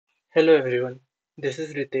Hello everyone, this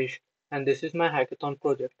is Ritesh and this is my hackathon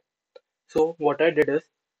project. So what I did is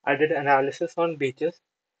I did analysis on beaches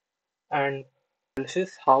and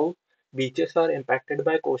analysis how beaches are impacted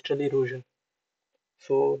by coastal erosion.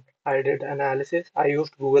 So I did analysis. I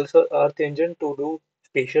used Google's Earth Engine to do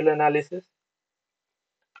spatial analysis.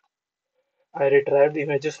 I retrieved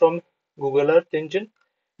images from Google Earth Engine.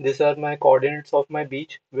 These are my coordinates of my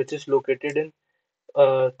beach, which is located in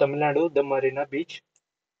Tamil Nadu, the Marina Beach.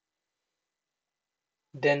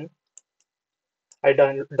 Then I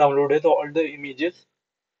downloaded all the images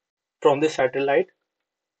from the satellite.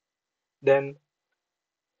 Then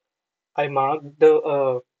I marked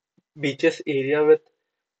the beaches area with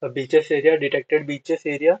a beaches area, detected beaches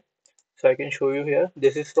area. So I can show you here.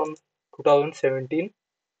 This is from 2017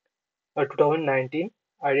 or 2019.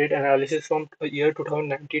 I did analysis from year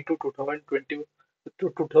 2019 to 2020 to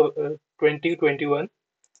 2021.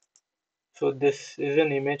 So this is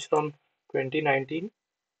an image from 2019.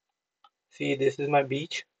 See, this is my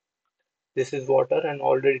beach. This is water, and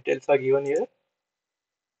all the details are given here.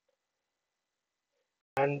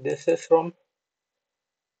 And this is from.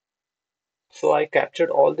 So I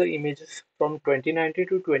captured all the images from 2019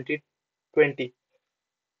 to 2020,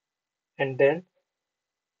 and then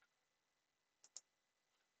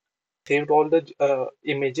saved all the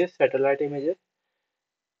images, satellite images.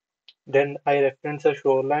 Then I reference a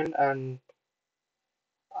shoreline and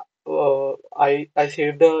I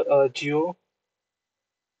saved the geo.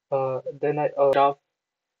 Then I graph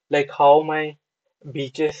like how my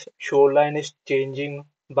beaches shoreline is changing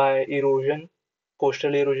by erosion,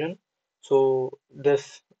 coastal erosion. So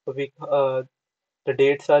this week, the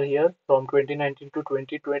dates are here from 2019 to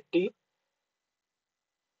 2020,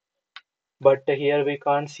 but here we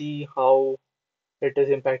can't see how it is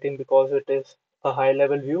impacting because it is a high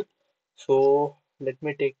level view. So let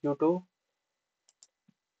me take you to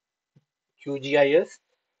QGIS.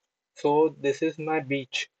 So this is my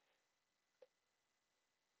beach.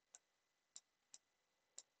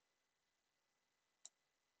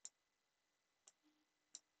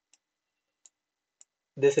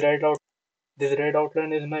 This red out this red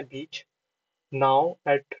outline is my beach now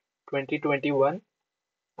at 2021,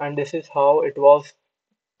 and this is how it was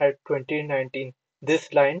at 2019.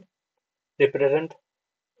 This line represent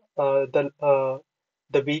the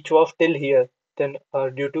beach was still here. Then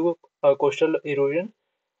due to coastal erosion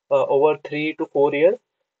over 3 to 4 years,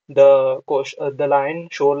 the line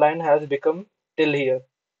shoreline has become till here.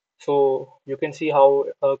 So you can see how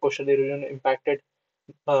coastal erosion impacted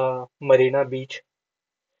Marina Beach.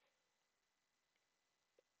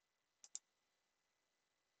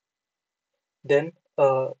 Then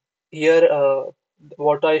here,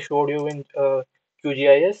 what I showed you in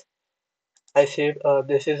QGIS, I saved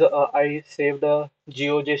I saved a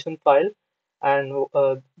GeoJSON file, and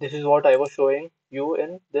this is what I was showing you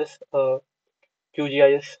in this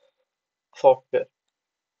QGIS software.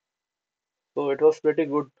 So it was pretty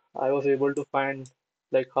good. I was able to find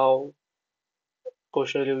like how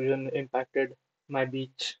coastal erosion impacted my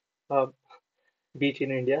beach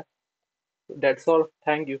in India. That's all.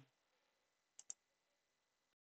 Thank you.